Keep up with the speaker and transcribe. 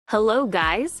Hello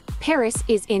guys! Paris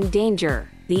is in danger.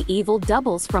 The evil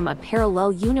doubles from a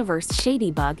parallel universe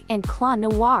Shadybug and Claw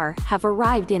Noir have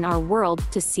arrived in our world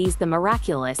to seize the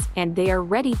miraculous, and they are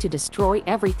ready to destroy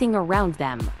everything around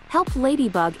them. Help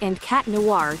Ladybug and Cat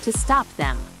Noir to stop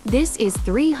them. This is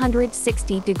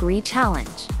 360-degree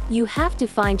challenge. You have to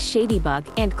find Shadybug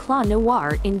and Claw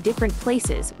Noir in different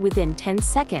places within 10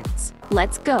 seconds.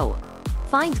 Let's go!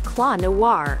 Find Claw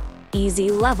Noir.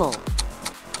 Easy level.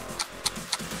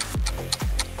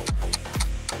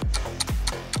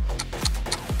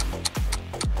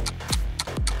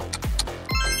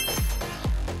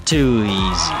 Too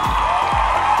easy.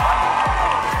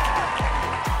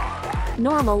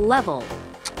 Normal level.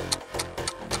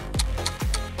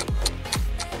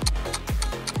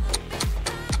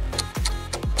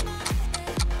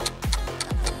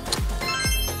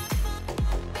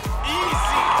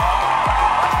 Easy.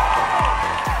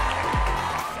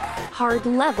 Hard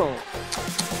level.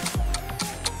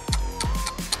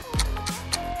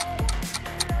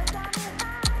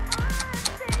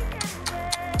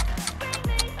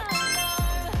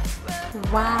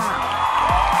 Wow!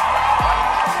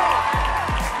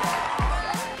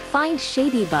 Find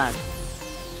Shadybug.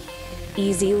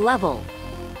 Easy level.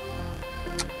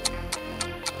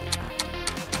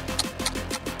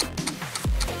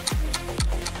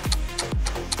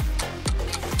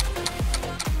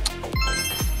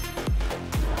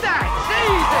 That's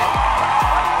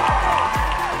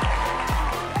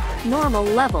easy. Normal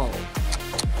level.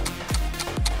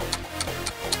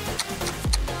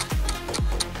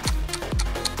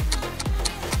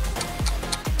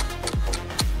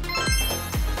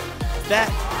 That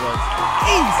was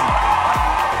easy.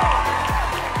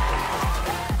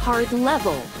 Hard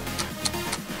level.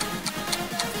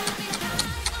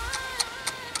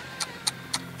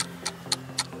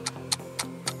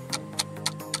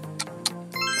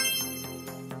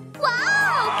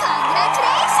 Wow!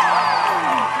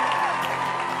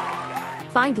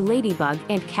 Congratulations! Find Ladybug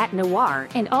and Cat Noir,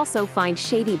 and also find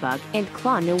Shadybug and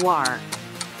Claw Noir.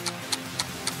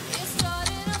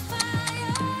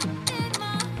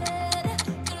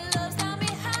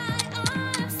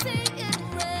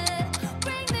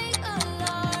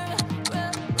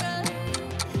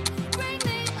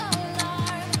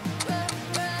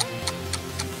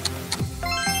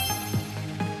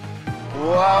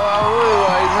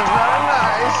 Wow, isn't that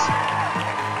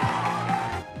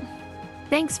nice?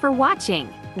 Thanks for watching.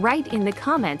 Write in the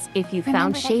comments if you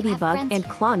found Remember that you have Shadybug friends. and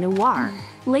Claw Noir.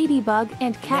 Ladybug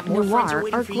and Cat more friends are Noir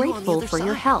waiting are for you on the grateful other for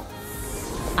your side. help.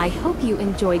 I hope you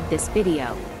enjoyed this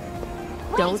video.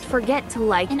 Don't forget to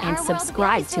like In and our world, we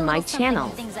subscribe always do to a my little something when channel.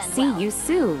 things end See well. you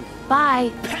soon.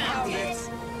 Bye! Pound it.